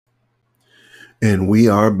And we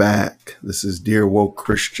are back. This is Dear Woke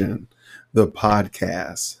Christian, the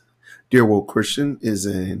podcast. Dear Woke Christian is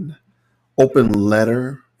an open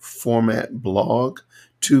letter format blog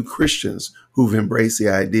to Christians who've embraced the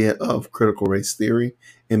idea of critical race theory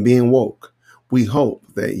and being woke. We hope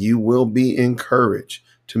that you will be encouraged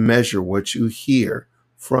to measure what you hear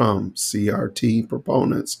from CRT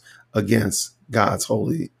proponents against God's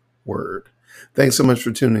holy word. Thanks so much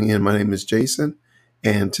for tuning in. My name is Jason.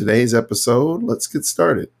 And today's episode, let's get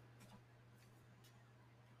started.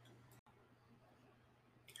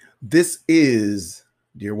 This is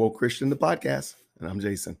Dear Woke Christian, the podcast, and I'm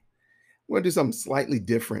Jason. We're going to do something slightly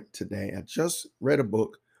different today. I just read a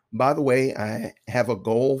book. By the way, I have a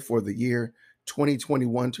goal for the year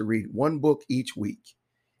 2021 to read one book each week.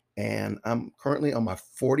 And I'm currently on my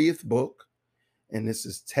 40th book, and this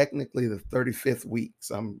is technically the 35th week.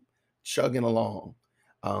 So I'm chugging along.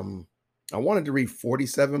 I wanted to read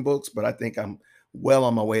 47 books, but I think I'm well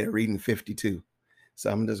on my way to reading 52. So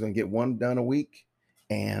I'm just going to get one done a week.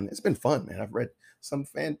 And it's been fun, man. I've read some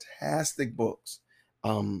fantastic books.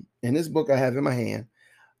 And this book I have in my hand,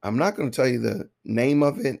 I'm not going to tell you the name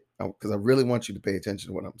of it because I really want you to pay attention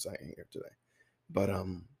to what I'm saying here today. But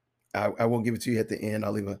I will give it to you at the end.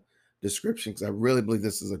 I'll leave a description because I really believe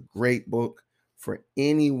this is a great book for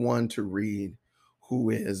anyone to read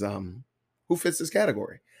who fits this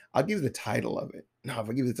category. I'll give you the title of it. Now, if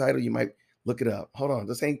I give you the title, you might look it up. Hold on,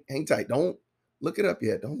 just hang tight. Don't look it up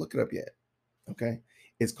yet. Don't look it up yet. Okay.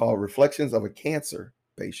 It's called Reflections of a Cancer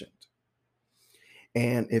Patient.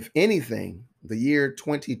 And if anything, the year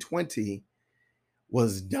 2020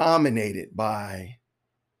 was dominated by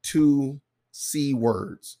two C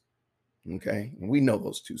words. Okay. And we know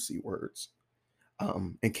those two C words.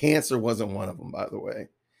 And cancer wasn't one of them, by the way.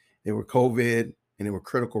 They were COVID and they were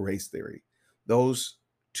critical race theory. Those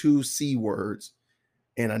two C words.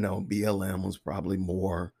 And I know BLM was probably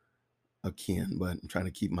more akin, but I'm trying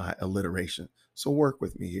to keep my alliteration. So work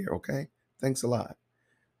with me here, okay? Thanks a lot.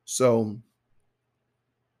 So,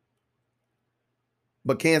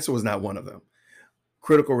 but cancer was not one of them.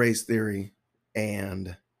 Critical race theory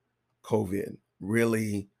and COVID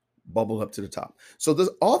really bubbled up to the top. So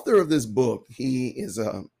the author of this book, he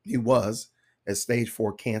was a stage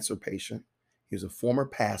 4 cancer patient. He was a former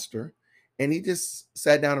pastor, and he just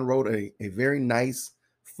sat down and wrote a very nice,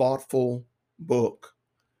 thoughtful book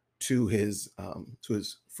to his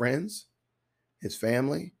friends, his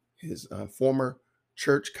family, his former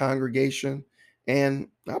church congregation, and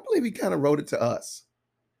I believe he kind of wrote it to us.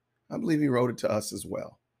 I believe he wrote it to us as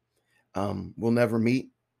well. We'll never meet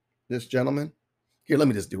this gentleman. Here, let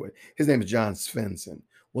me just do it. His name is John Svensson.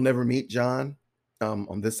 We'll never meet John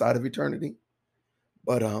on this side of eternity,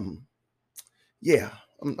 but yeah,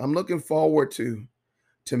 I'm looking forward to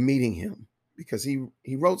meeting him because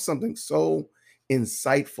he wrote something so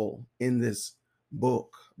insightful in this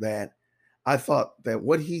book that I thought that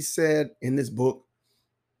what he said in this book,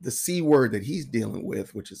 the C word that he's dealing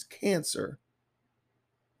with, which is cancer,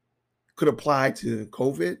 could apply to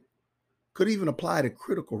COVID, could even apply to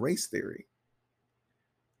critical race theory.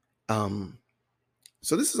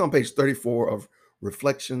 So this is on page 34 of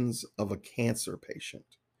Reflections of a Cancer Patient.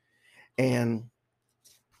 And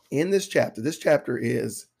in this chapter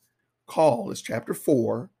is called, it's chapter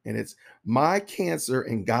 4, and it's My Cancer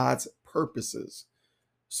and God's Purposes.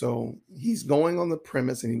 So he's going on the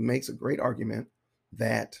premise, and he makes a great argument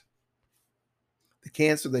that the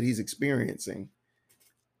cancer that he's experiencing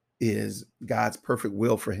is God's perfect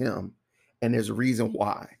will for him. And there's a reason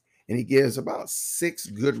why. And he gives about 6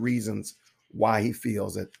 good reasons why he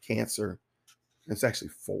feels that cancer, it's actually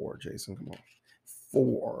 4, Jason, come on.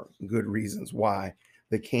 4 good reasons why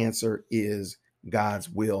the cancer is God's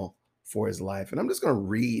will for his life. And I'm just going to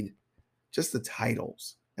read just the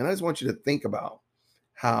titles. And I just want you to think about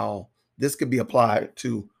how this could be applied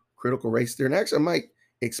to critical race theory. And actually, I might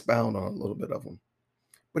expound on a little bit of them.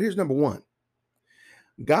 But here's number 1.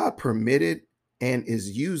 God permitted and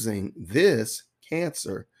is using this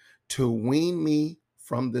cancer to wean me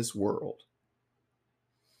from this world.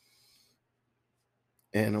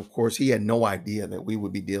 And of course, he had no idea that we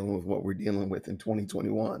would be dealing with what we're dealing with in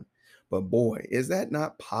 2021. But boy, is that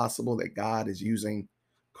not possible that God is using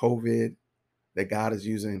COVID, that God is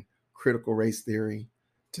using critical race theory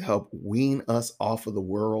to help wean us off of the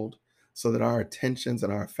world so that our attentions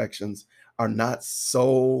and our affections are not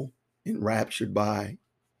so enraptured by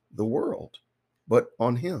the world, but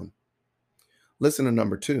on him. Listen to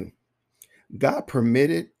number 2. God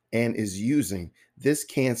permitted and is using this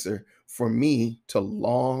cancer for me to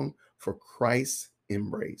long for Christ's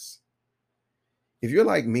embrace. If you're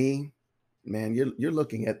like me, man, you're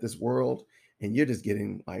looking at this world and you're just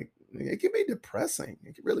getting like, it can be depressing.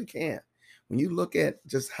 It really can. When you look at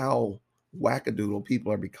just how wackadoodle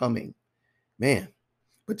people are becoming, man.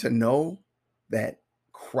 But to know that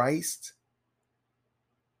Christ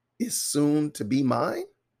is soon to be mine,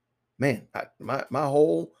 man, my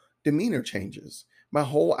whole demeanor changes. My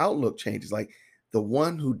whole outlook changes. Like the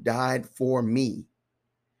one who died for me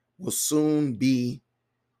will soon be,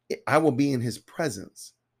 I will be in his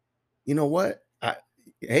presence. You know what?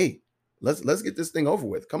 Hey, let's get this thing over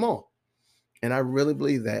with. Come on. And I really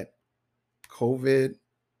believe that COVID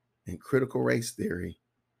and critical race theory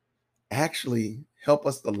actually help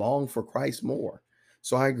us to long for Christ more.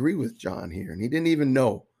 So I agree with John here, and he didn't even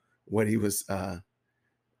know what he was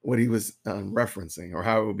referencing or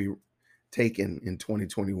how it would be taken in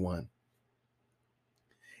 2021.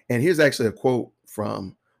 And here's actually a quote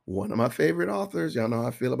from one of my favorite authors. Y'all know how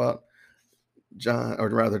I feel about John, or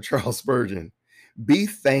rather Charles Spurgeon. Be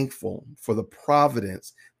thankful for the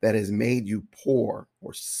providence that has made you poor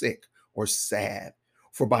or sick or sad.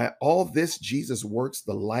 For by all this, Jesus works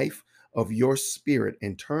the life of your spirit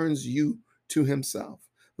and turns you to himself.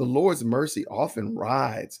 The Lord's mercy often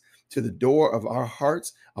rides to the door of our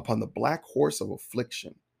hearts upon the black horse of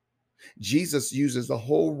affliction. Jesus uses the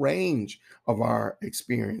whole range of our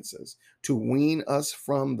experiences to wean us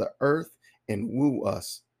from the earth and woo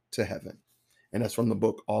us to heaven. And that's from the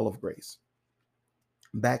book All of Grace.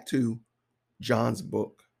 Back to John's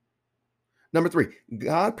book. Number 3,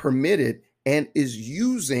 God permitted and is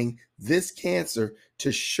using this cancer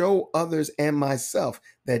to show others and myself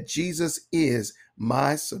that Jesus is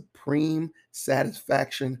my supreme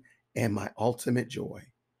satisfaction and my ultimate joy.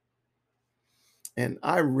 And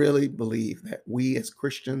I really believe that we as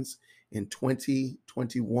Christians in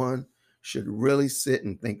 2021 should really sit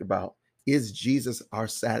and think about, is Jesus our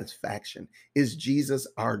satisfaction? Is Jesus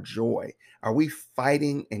our joy? Are we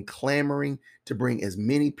fighting and clamoring to bring as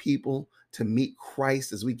many people to meet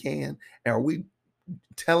Christ as we can? Are we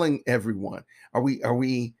telling everyone? Are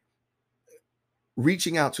we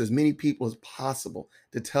reaching out to as many people as possible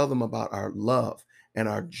to tell them about our love and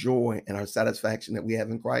our joy and our satisfaction that we have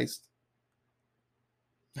in Christ?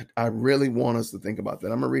 I really want us to think about that.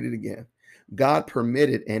 I'm going to read it again. God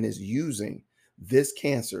permitted and is using this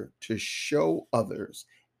cancer to show others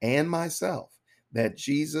and myself that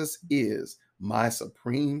Jesus is my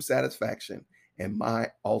supreme satisfaction and my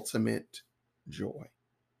ultimate joy.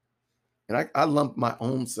 And I lump my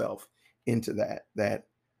own self into that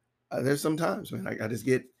there's sometimes, man, I just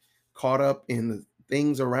get caught up in the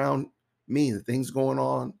things around me, the things going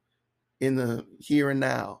on in the here and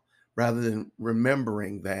now, rather than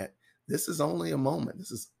remembering that this is only a moment.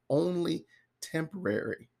 This is only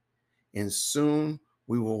temporary. And soon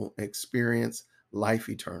we will experience life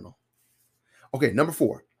eternal. Okay, number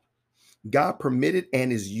 4, God permitted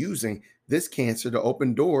and is using this cancer to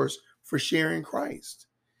open doors for sharing Christ.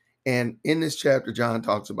 And in this chapter, John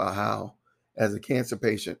talks about how, as a cancer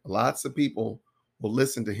patient, lots of people will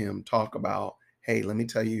listen to him talk about, hey, let me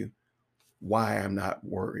tell you why I'm not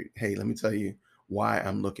worried. Hey, let me tell you why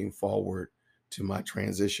I'm looking forward to my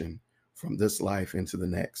transition from this life into the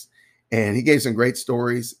next. And he gave some great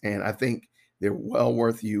stories, and I think they're well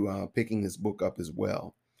worth you picking this book up as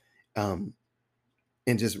well. And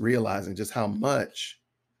just realizing just how much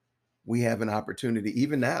we have an opportunity,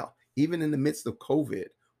 even now, even in the midst of COVID.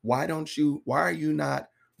 Why are you not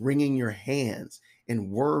wringing your hands and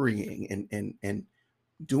worrying and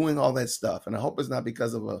doing all that stuff? And I hope it's not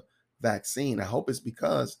because of a vaccine. I hope it's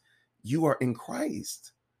because you are in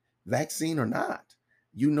Christ, vaccine or not.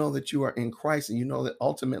 You know that you are in Christ, and you know that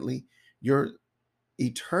ultimately your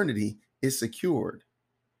eternity is secured.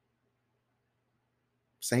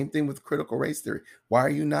 Same thing with critical race theory. Why are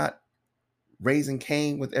you not raising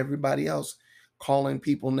Cain with everybody else, calling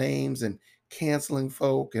people names and canceling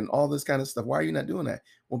folk and all this kind of stuff? Why are you not doing that?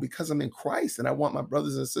 Well, because I'm in Christ, and I want my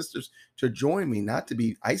brothers and sisters to join me, not to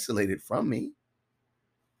be isolated from me.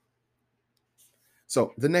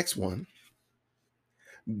 So the next one,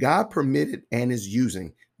 God permitted and is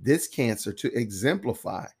using this cancer to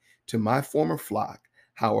exemplify to my former flock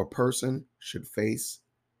how a person should face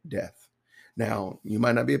death. Now, you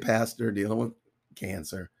might not be a pastor dealing with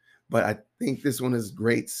cancer, but I think this one is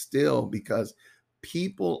great still, because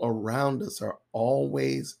people around us are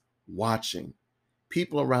always watching.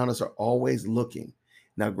 People around us are always looking.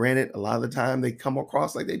 Now, granted, a lot of the time they come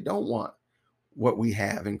across like they don't want what we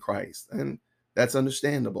have in Christ, and that's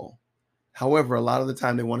understandable. However, a lot of the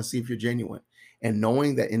time they want to see if you're genuine. And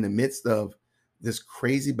knowing that in the midst of this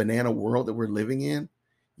crazy banana world that we're living in,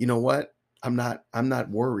 you know what? I'm not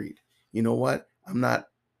worried. You know what? I'm not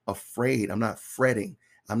afraid. I'm not fretting.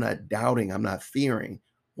 I'm not doubting. I'm not fearing.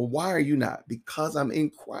 Well, why are you not? Because I'm in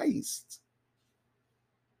Christ.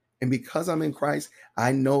 And because I'm in Christ,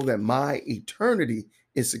 I know that my eternity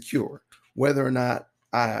is secure. Whether or not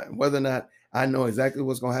I know exactly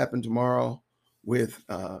what's going to happen tomorrow with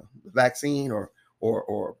the vaccine or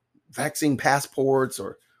vaccine passports,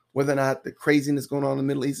 or whether or not the craziness going on in the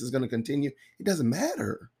Middle East is going to continue, it doesn't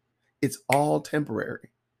matter. It's all temporary.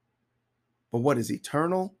 But what is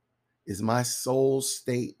eternal is my soul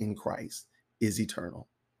state in Christ is eternal.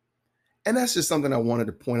 And that's just something I wanted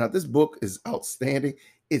to point out. This book is outstanding.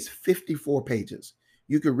 It's 54 pages.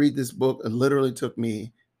 You could read this book. It literally took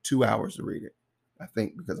me 2 hours to read it. I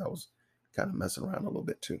think because I was kind of messing around a little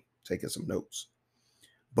bit too, taking some notes.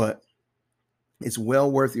 But it's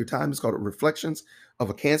well worth your time. It's called Reflections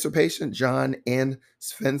of a Cancer Patient, John N.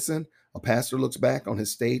 Svensson. A pastor looks back on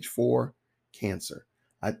his stage 4 cancer.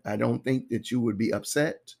 I don't think that you would be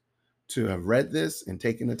upset to have read this and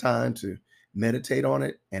taken the time to meditate on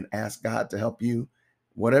it and ask God to help you,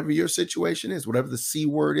 whatever your situation is, whatever the C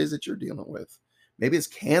word is that you're dealing with. Maybe it's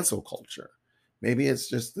cancel culture. Maybe it's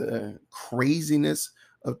just the craziness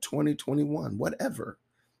of 2021, whatever.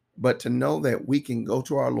 But to know that we can go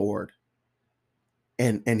to our Lord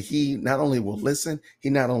and he not only will listen, he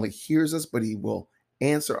not only hears us, but he will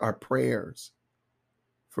answer our prayers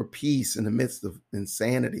for peace in the midst of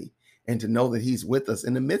insanity, and to know that he's with us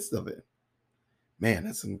in the midst of it. Man,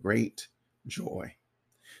 that's some great joy.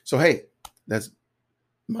 So, hey, that's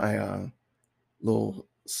my little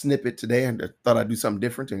snippet today. I thought I'd do something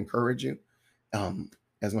different to encourage you.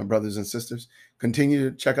 As my brothers and sisters, continue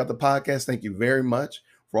to check out the podcast. Thank you very much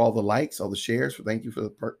for all the likes, all the shares. Thank you for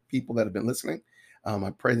the people that have been listening.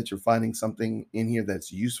 I pray that you're finding something in here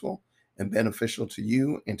that's useful and beneficial to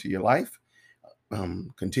you and to your life.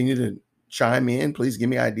 Continue to chime in. Please give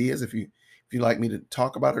me ideas if you'd like me to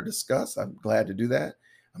talk about or discuss. I'm glad to do that.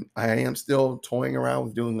 I am still toying around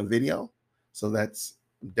with doing a video, so that's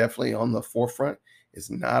definitely on the forefront. It's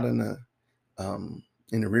not in the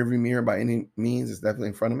rearview mirror by any means. It's definitely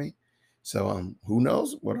in front of me. So who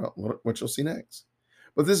knows what you'll see next.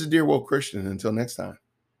 But this is Dear Woke Christian. Until next time,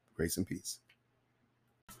 grace and peace.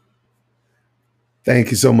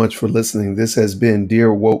 Thank you so much for listening. This has been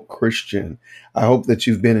Dear Woke Christian. I hope that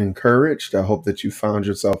you've been encouraged. I hope that you found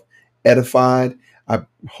yourself edified. I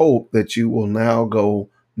hope that you will now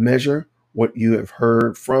go measure what you have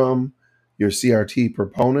heard from your CRT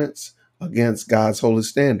proponents against God's holy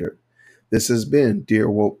standard. This has been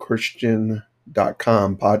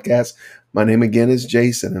DearWokeChristian.com podcast. My name again is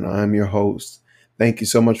Jason, and I'm your host. Thank you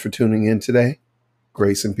so much for tuning in today.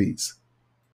 Grace and peace.